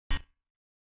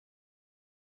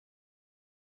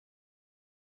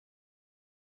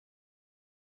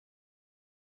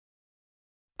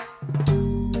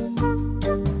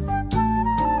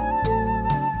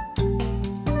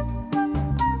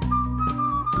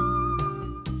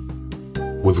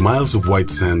With miles of white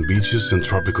sand beaches and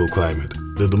tropical climate,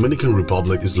 the Dominican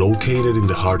Republic is located in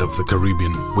the heart of the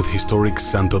Caribbean, with historic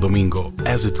Santo Domingo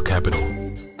as its capital.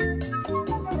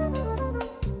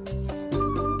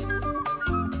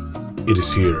 It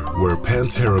is here where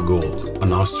Panterra Gold,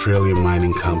 an Australian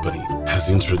mining company, has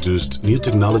introduced new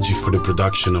technology for the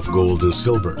production of gold and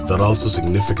silver that also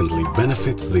significantly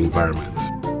benefits the environment.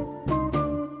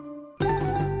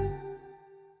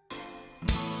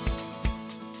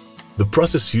 The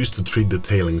process used to treat the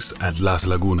tailings at Las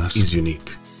Lagunas is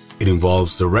unique. It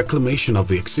involves the reclamation of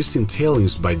the existing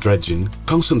tailings by dredging,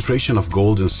 concentration of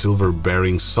gold and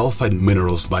silver-bearing sulfide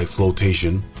minerals by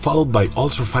flotation, followed by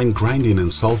ultrafine grinding and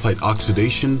sulfide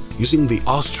oxidation using the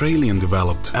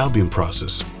Australian-developed Albion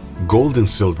process. Gold and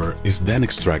silver is then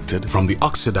extracted from the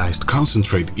oxidized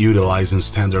concentrate utilizing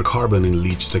standard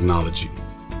carbon-in-leach technology.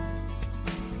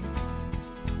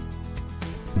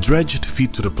 Dredged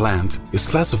feed to the plant is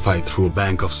classified through a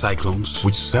bank of cyclones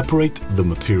which separate the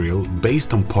material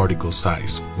based on particle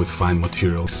size, with fine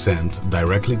material sent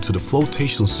directly to the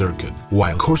flotation circuit,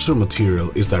 while coarser material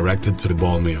is directed to the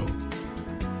ball mill.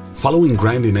 Following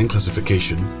grinding and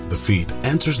classification, the feed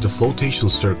enters the flotation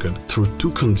circuit through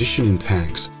two conditioning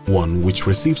tanks, one which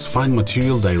receives fine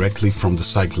material directly from the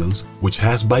cyclones, which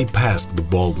has bypassed the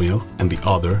ball mill, and the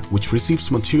other which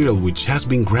receives material which has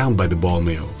been ground by the ball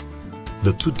mill.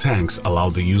 The two tanks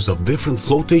allow the use of different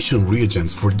flotation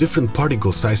reagents for different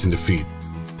particle size in the feed.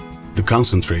 The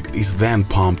concentrate is then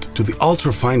pumped to the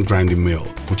ultrafine grinding mill,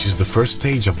 which is the first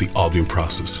stage of the Albion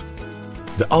process.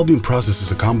 The Albion process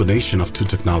is a combination of two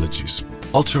technologies,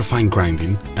 ultrafine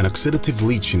grinding and oxidative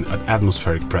leaching at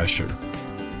atmospheric pressure.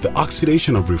 The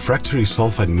oxidation of refractory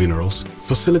sulfide minerals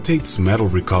facilitates metal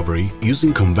recovery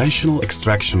using conventional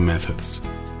extraction methods.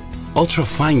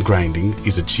 Ultra-fine grinding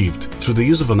is achieved through the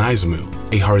use of an isomill,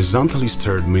 a horizontally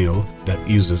stirred mill that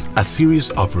uses a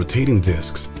series of rotating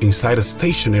discs inside a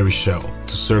stationary shell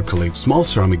to circulate small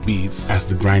ceramic beads as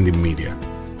the grinding media.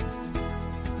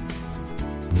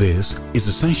 This is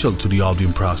essential to the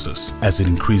Albion process as it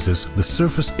increases the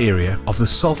surface area of the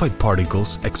sulfide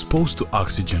particles exposed to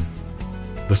oxygen.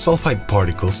 The sulfide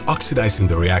particles oxidize in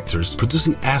the reactors,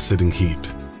 producing acid and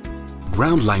heat.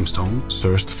 Ground limestone,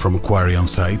 sourced from a quarry on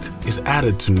site, is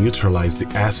added to neutralize the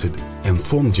acid and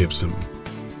form gypsum.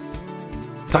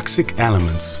 Toxic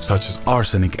elements such as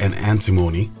arsenic and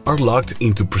antimony are locked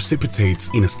into precipitates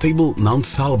in a stable,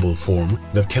 non-soluble form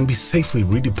that can be safely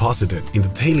redeposited in the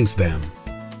tailings dam.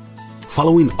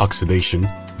 Following oxidation,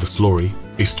 the slurry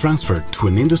is transferred to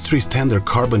an industry-standard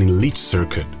carbon-in-leach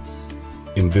circuit.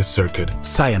 In this circuit,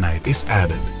 cyanide is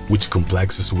added, which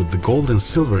complexes with the gold and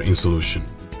silver in solution.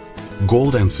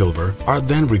 Gold and silver are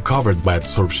then recovered by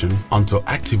adsorption onto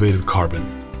activated carbon.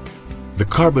 The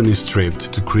carbon is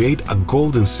stripped to create a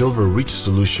gold and silver-rich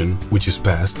solution, which is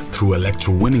passed through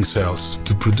electrowinning cells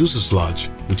to produce a sludge,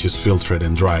 which is filtered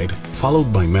and dried,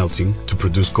 followed by melting to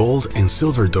produce gold and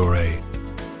silver doré.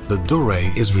 The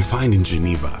doré is refined in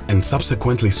Geneva and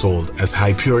subsequently sold as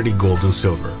high-purity gold and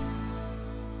silver.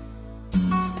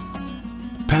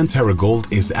 Panterra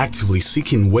Gold is actively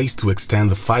seeking ways to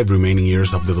extend the 5 remaining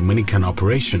years of the Dominican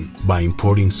operation by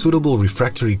importing suitable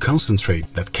refractory concentrate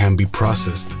that can be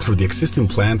processed through the existing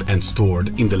plant and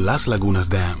stored in the Las Lagunas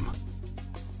Dam.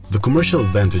 The commercial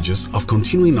advantages of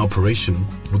continuing operation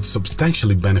would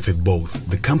substantially benefit both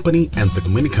the company and the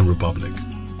Dominican Republic.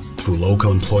 Through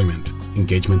local employment,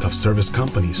 engagement of service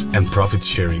companies, and profit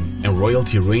sharing and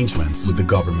royalty arrangements with the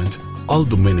government, all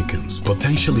Dominicans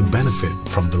potentially benefit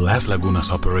from the Las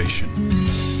Lagunas operation.